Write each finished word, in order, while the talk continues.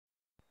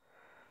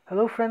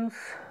Hello friends,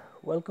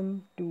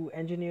 welcome to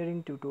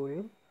engineering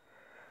tutorial.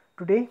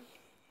 Today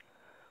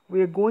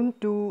we are going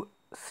to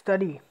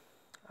study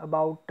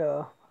about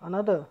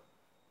another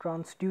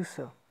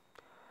transducer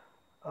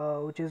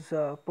which is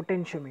a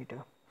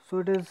potentiometer. So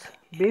it is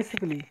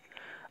basically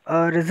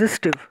a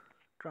resistive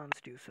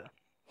transducer.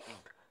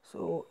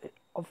 So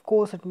of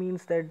course it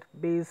means that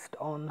based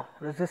on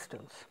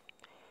resistance.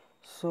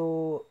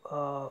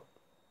 So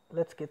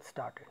let's get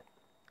started.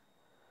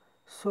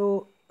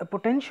 So a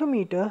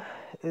potentiometer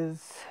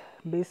is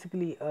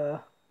basically a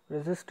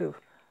resistive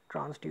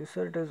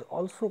transducer. It is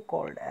also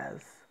called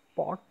as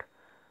POT,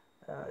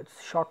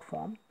 its short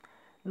form.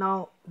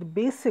 Now the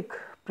basic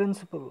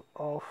principle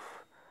of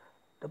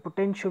the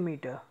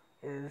potentiometer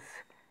is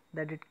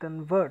that it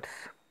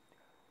converts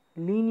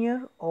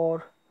linear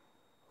or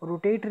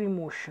rotatory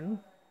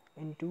motion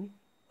into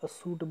a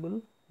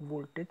suitable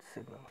voltage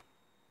signal.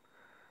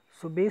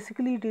 So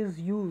basically it is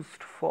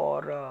used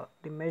for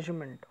the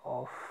measurement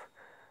of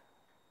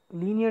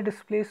linear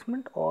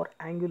displacement or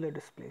angular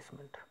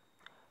displacement.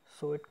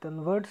 So it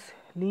converts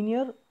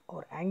linear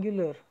or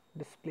angular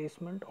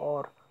displacement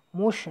or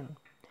motion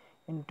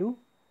into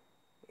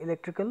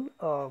electrical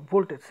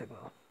voltage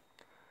signal.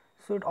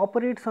 So it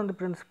operates on the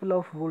principle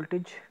of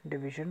voltage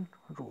division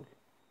rule.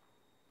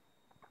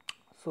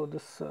 So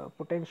this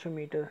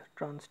potentiometer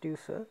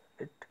transducer,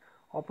 it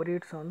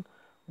operates on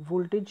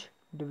voltage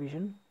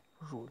division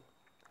rule,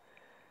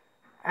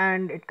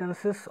 and it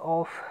consists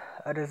of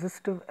a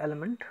resistive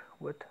element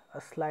with a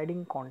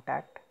sliding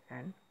contact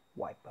and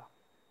wiper.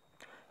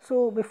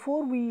 So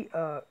before we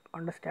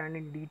understand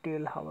in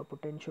detail how a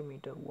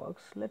potentiometer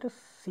works, let us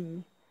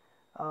see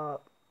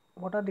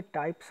what are the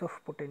types of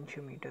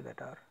potentiometer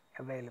that are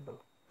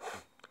available.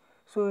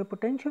 So a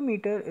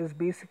potentiometer is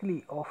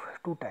basically of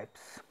two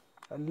types,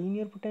 a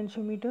linear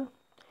potentiometer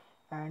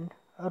and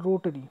a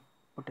rotary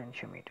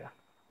potentiometer.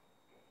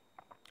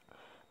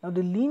 Now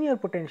the linear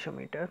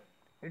potentiometer,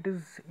 it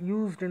is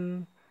used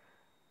in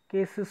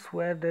cases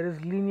where there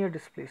is linear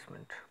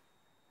displacement,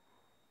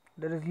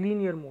 there is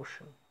linear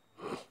motion,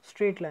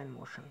 straight line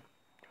motion,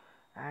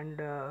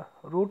 and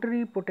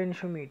rotary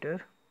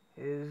potentiometer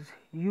is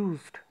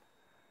used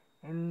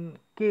in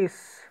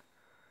case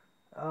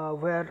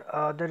where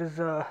there is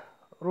a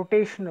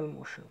rotational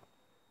motion.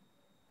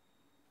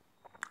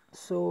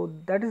 So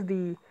that is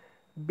the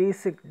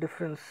basic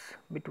difference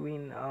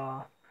between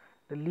the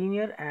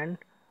linear and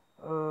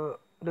the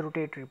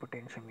rotatory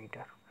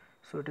potentiometer.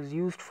 So it is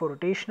used for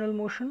rotational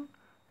motion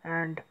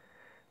and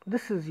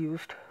this is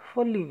used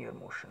for linear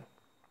motion.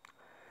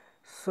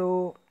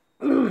 So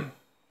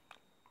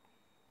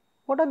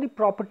what are the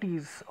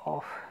properties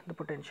of the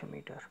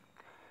potentiometer?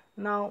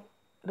 Now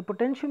the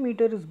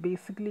potentiometer is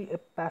basically a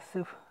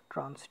passive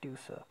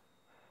transducer.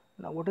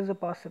 Now what is a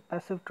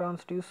passive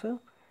transducer?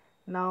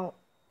 Now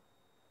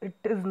it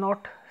is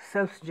not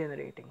self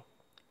generating,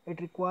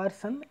 it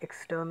requires an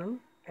external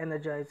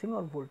energizing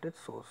or voltage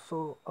source.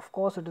 So of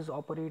course it is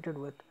operated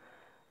with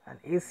an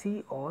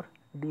AC or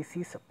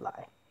DC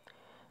supply.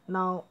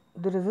 Now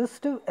the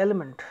resistive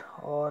element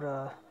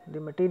or the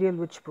material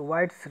which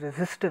provides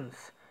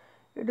resistance,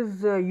 it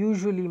is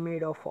usually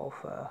made of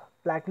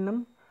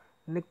platinum,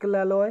 nickel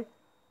alloy,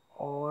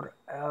 or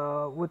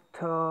with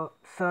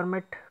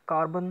cermet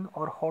carbon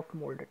or hot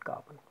molded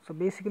carbon. So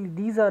basically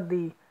these are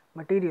the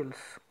materials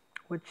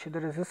which the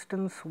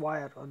resistance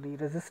wire or the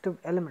resistive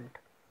element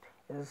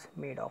is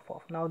made of.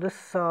 Now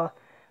this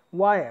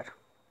wire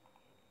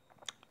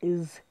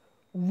is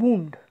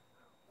wound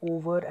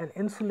over an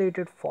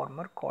insulated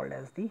former called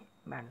as the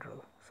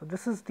mandrel. So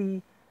this is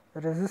the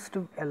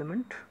resistive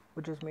element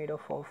which is made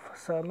of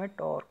cermet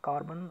or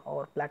carbon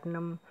or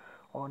platinum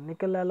or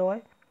nickel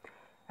alloy,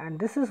 and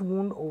this is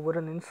wound over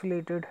an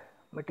insulated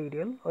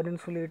material or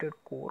insulated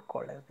core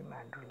called as the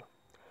mandrel.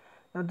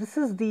 Now this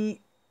is the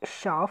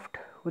shaft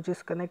which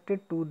is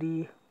connected to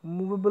the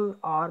movable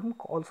arm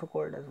also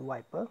called as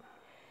wiper.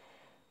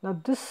 Now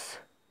this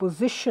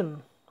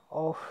position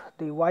of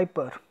the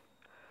wiper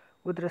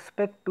with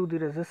respect to the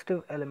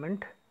resistive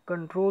element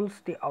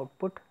controls the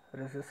output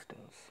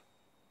resistance.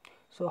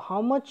 So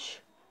how much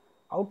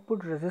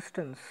output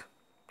resistance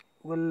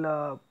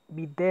will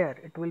be there,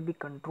 it will be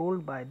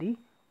controlled by the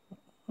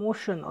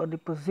motion or the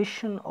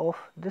position of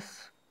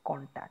this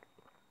contact.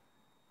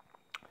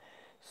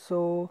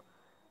 So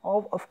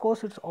of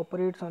course it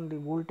operates on the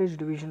voltage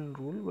division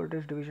rule,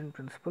 voltage division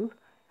principle,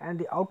 and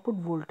the output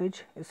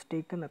voltage is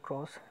taken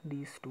across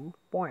these 2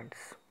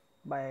 points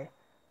by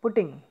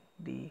putting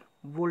the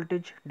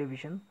voltage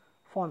division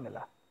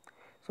formula.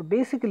 So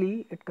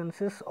basically it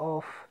consists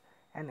of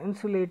an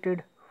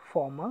insulated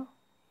former,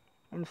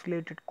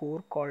 insulated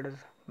core called as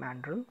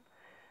mandrel,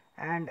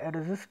 and a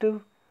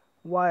resistive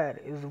wire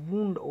is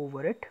wound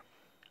over it,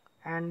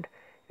 and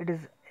it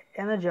is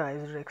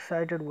energized or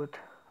excited with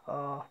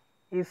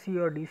AC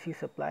or DC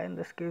supply. In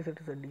this case it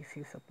is a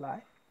DC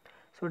supply.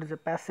 So it is a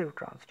passive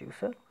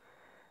transducer.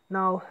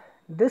 Now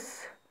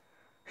this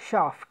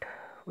shaft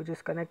which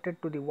is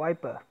connected to the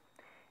wiper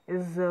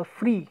is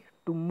free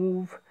to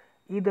move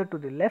either to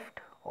the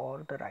left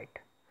or the right.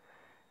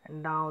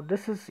 and now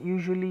this is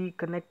usually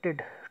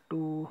connected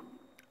to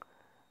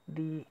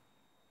the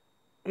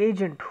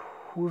agent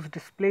whose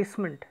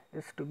displacement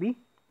is to be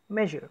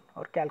measured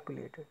or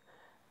calculated.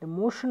 The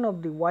motion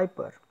of the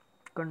wiper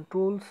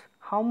controls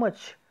how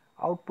much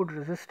output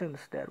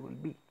resistance there will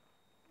be.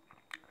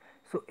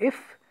 So,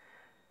 if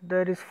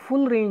there is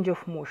full range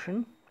of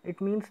motion, it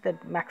means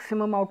that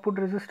maximum output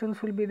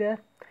resistance will be there,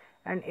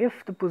 and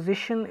if the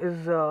position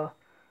is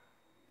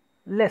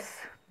less,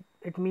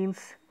 it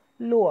means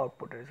low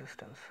output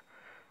resistance.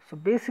 So,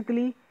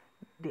 basically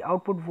the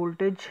output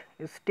voltage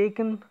is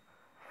taken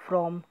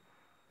from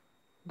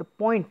the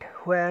point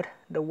where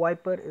the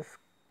wiper is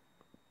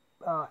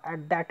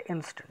at that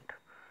instant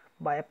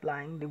by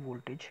applying the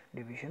voltage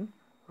division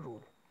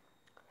rule.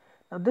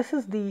 Now, this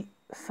is the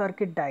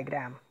circuit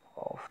diagram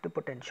of the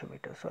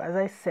potentiometer. So, as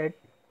I said,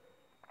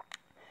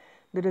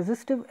 the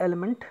resistive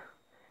element,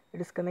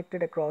 it is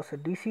connected across a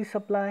DC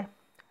supply,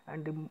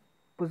 and the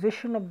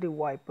position of the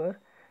wiper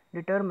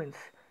determines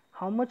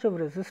how much of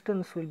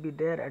resistance will be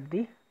there at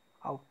the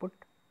output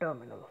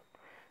terminal.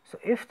 So,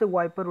 if the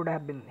wiper would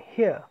have been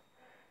here,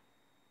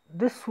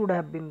 this would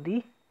have been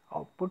the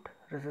output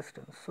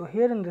resistance. So,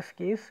 here in this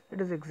case it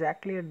is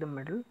exactly at the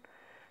middle.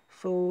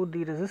 So,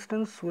 the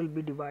resistance will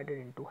be divided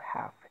into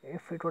half.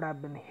 If it would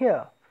have been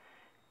here,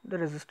 the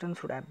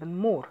resistance would have been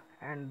more,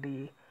 and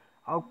the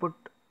output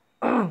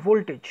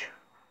voltage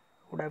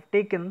would have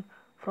taken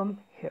from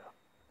here.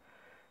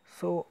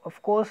 So,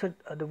 of course,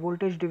 the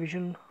voltage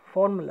division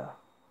formula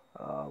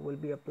will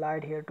be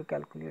applied here to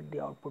calculate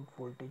the output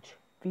voltage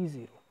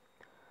V0.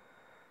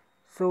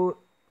 So,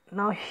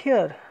 now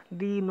here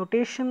the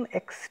notation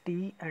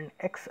xt and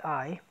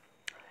xi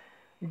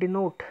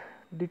denote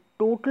the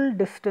total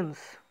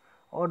distance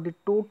or the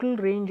total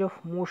range of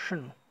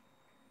motion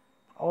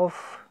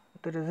of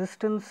the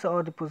resistance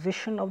or the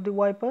position of the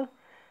wiper,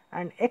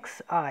 and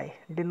xi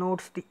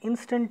denotes the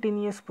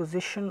instantaneous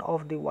position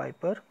of the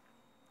wiper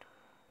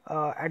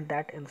at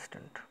that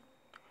instant.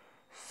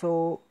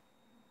 So,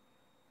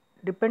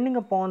 depending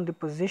upon the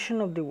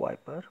position of the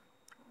wiper,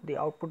 the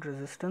output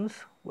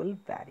resistance will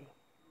vary.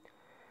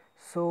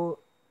 So,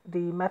 the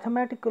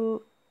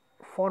mathematical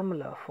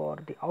formula for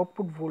the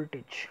output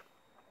voltage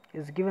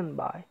is given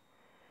by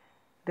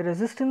the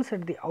resistance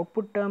at the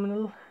output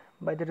terminal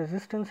by the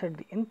resistance at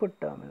the input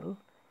terminal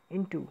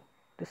into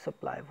the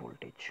supply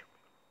voltage.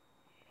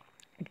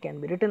 It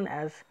can be written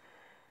as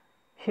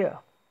here: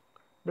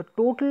 the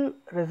total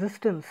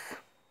resistance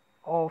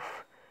of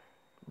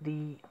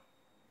the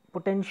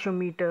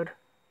potentiometer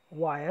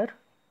wire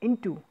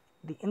into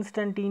the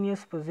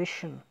instantaneous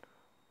position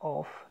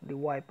of the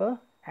wiper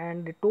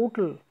and the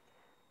total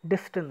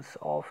distance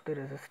of the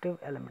resistive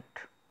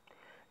element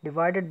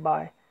divided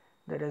by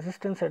the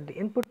resistance at the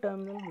input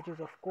terminal, which is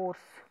of course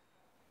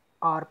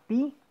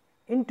Rp,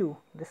 into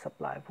the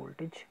supply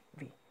voltage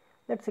V.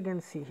 Let us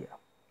again see here.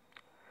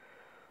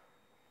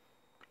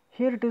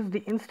 Here it is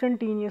the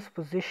instantaneous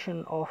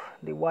position of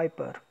the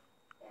wiper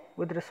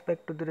with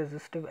respect to the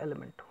resistive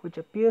element which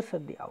appears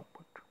at the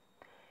output.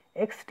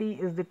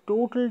 Xt is the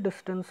total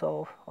distance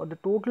of or the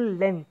total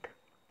length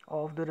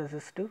of the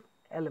resistive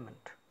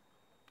element.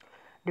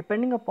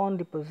 Depending upon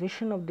the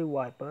position of the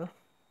wiper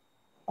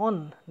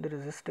on the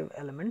resistive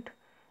element,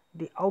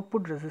 the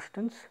output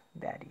resistance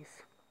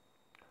varies.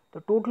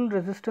 The total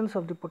resistance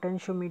of the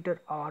potentiometer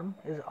arm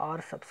is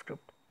R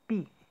subscript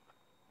P.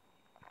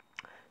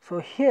 So,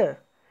 here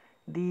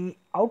the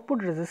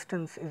output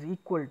resistance is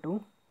equal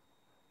to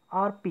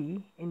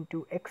Rp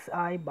into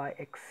Xi by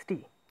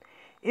Xt.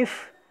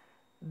 If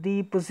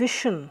the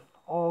position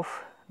of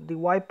the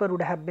wiper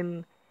would have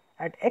been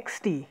at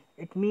Xt,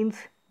 it means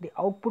the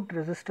output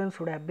resistance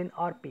would have been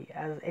Rp,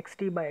 as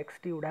Xt by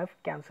Xt would have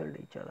cancelled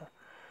each other.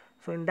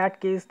 So, in that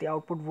case the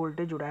output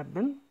voltage would have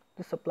been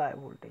the supply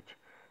voltage.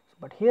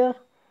 But here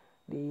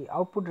the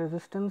output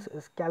resistance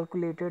is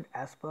calculated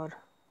as per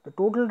the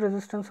total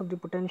resistance of the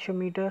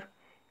potentiometer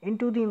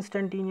into the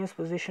instantaneous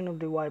position of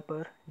the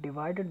wiper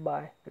divided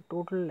by the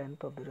total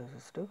length of the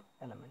resistive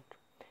element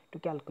to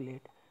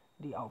calculate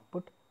the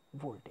output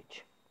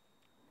voltage.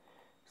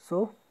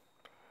 So,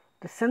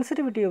 the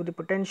sensitivity of the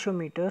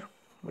potentiometer,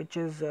 which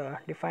is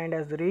defined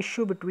as the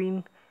ratio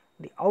between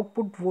the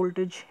output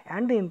voltage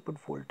and the input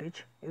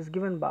voltage, is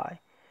given by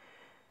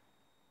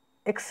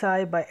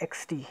Xi by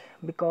Xt,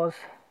 because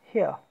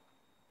here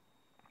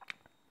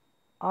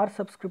R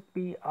subscript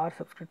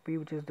P,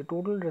 which is the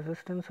total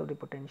resistance of the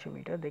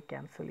potentiometer, they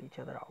cancel each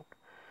other out.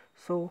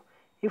 So,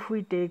 if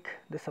we take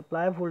the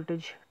supply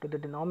voltage to the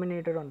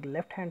denominator on the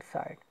left hand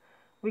side,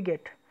 we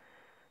get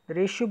the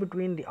ratio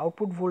between the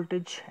output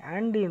voltage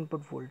and the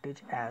input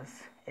voltage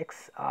as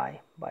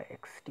Xi by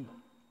Xt,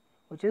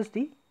 which is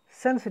the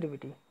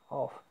sensitivity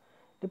of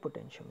the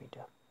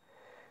potentiometer.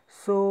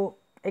 So,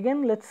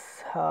 again let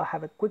us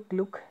have a quick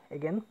look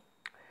again.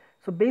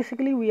 So,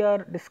 basically we are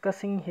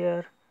discussing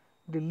here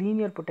the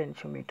linear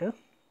potentiometer.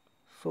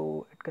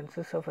 So, it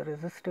consists of a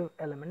resistive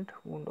element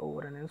wound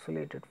over an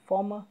insulated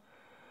former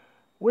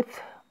with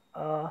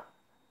a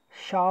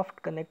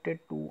shaft connected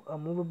to a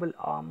movable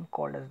arm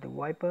called as the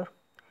wiper.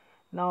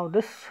 Now,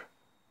 this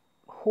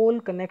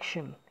whole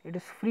connection, it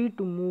is free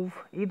to move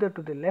either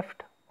to the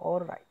left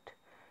or right.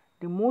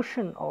 The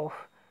motion of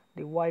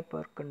the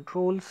wiper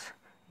controls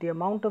the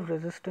amount of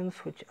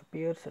resistance which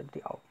appears at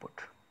the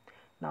output.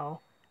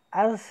 Now,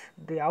 as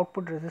the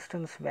output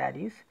resistance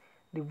varies,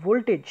 the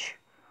voltage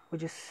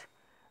which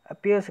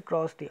appears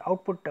across the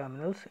output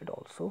terminals, it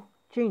also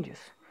changes.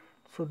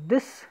 So,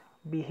 this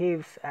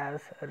behaves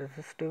as a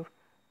resistive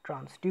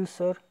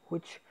transducer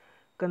which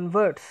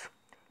converts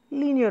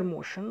linear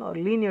motion or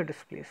linear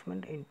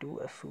displacement into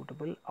a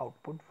suitable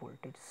output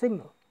voltage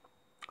signal.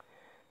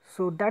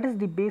 So, that is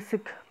the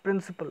basic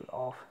principle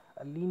of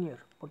a linear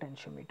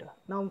potentiometer.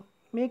 Now,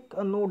 make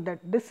a note that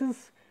this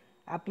is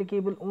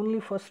applicable only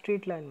for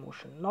straight line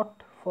motion,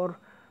 not for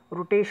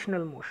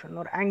rotational motion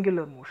or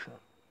angular motion.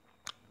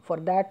 For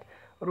that,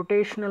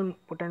 rotational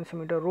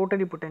potentiometer,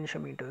 rotary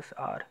potentiometers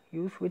are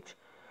used, which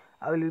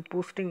I will be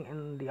posting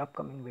in the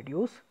upcoming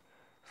videos.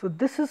 So,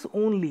 this is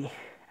only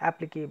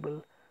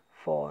applicable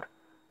for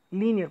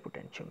linear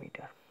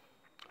potentiometer.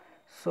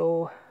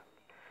 So,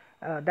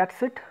 that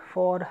is it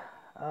for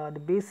the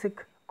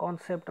basic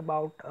concept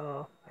about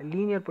a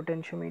linear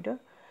potentiometer.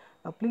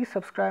 Now, please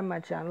subscribe my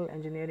channel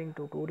Engineering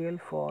Tutorial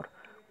for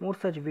more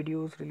such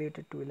videos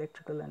related to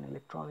electrical and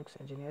electronics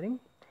engineering,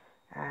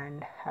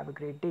 and have a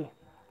great day.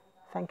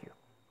 Thank you.